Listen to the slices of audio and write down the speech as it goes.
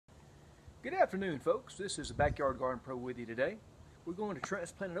Good afternoon, folks. This is the Backyard Garden Pro with you today. We're going to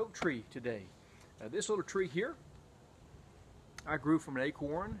transplant an oak tree today. This little tree here, I grew from an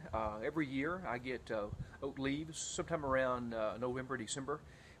acorn. Every year I get oak leaves sometime around November, December,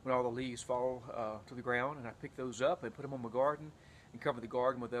 when all the leaves fall to the ground, and I pick those up and put them on my garden and cover the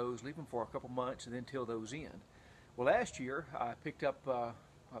garden with those, leave them for a couple months, and then till those in. Well, last year I picked up a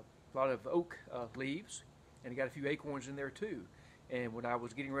lot of oak leaves, and I got a few acorns in there too. And when I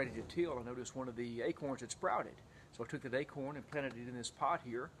was getting ready to till, I noticed one of the acorns had sprouted. So I took that acorn and planted it in this pot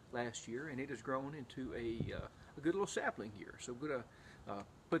here last year, and it has grown into a good little sapling here. So I'm going to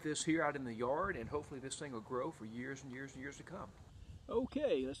put this here out in the yard, and hopefully this thing will grow for years and years and years to come.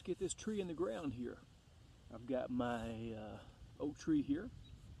 Okay, let's get this tree in the ground here. I've got my oak tree here.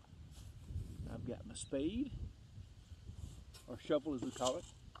 I've got my spade, or shovel as we call it.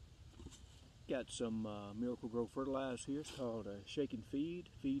 Got some Miracle-Gro fertilizer here. It's called Shake and Feed.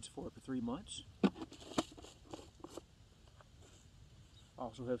 Feeds for up to 3 months.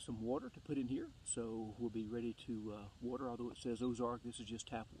 Also have some water to put in here, so we'll be ready to water, although it says Ozark. This is just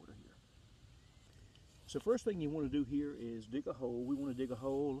tap water here. So first thing you want to do here is dig a hole. We want to dig a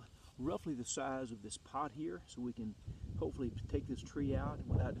hole roughly the size of this pot here, so we can hopefully take this tree out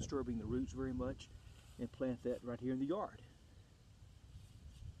without disturbing the roots very much and plant that right here in the yard.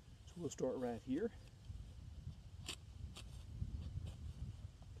 So we'll start right here.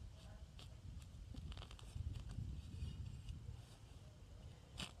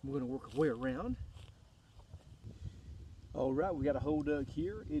 We're going to work our way around. All right, we got a hole dug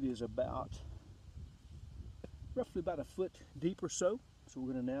here. It is roughly about a foot deep or so. So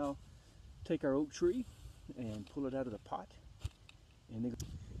we're going to now take our oak tree and pull it out of the pot. And then,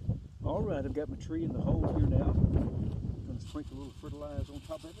 all right, I've got my tree in the hole here now. I'm going to sprinkle a little fertilizer on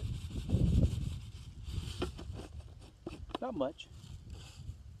top of it. Not much.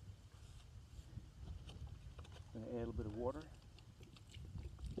 I'm going to add a little bit of water.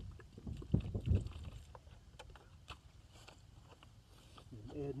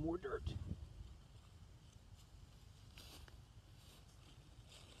 And add more dirt.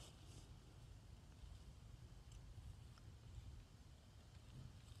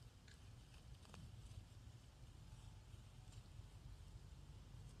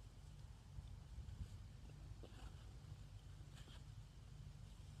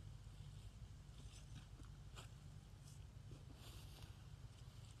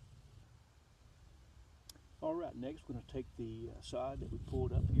 All right, next we're going to take the sod that we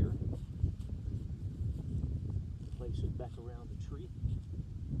pulled up here, place it back around the tree.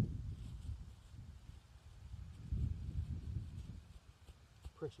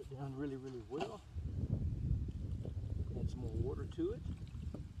 Press it down really, really well. Add some more water to it.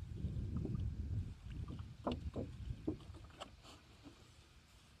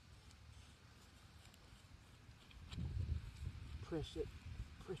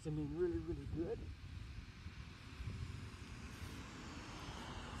 Press them in really, really good.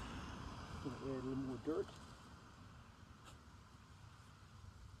 Going to add a little more dirt.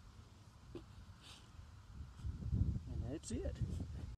 And that's it.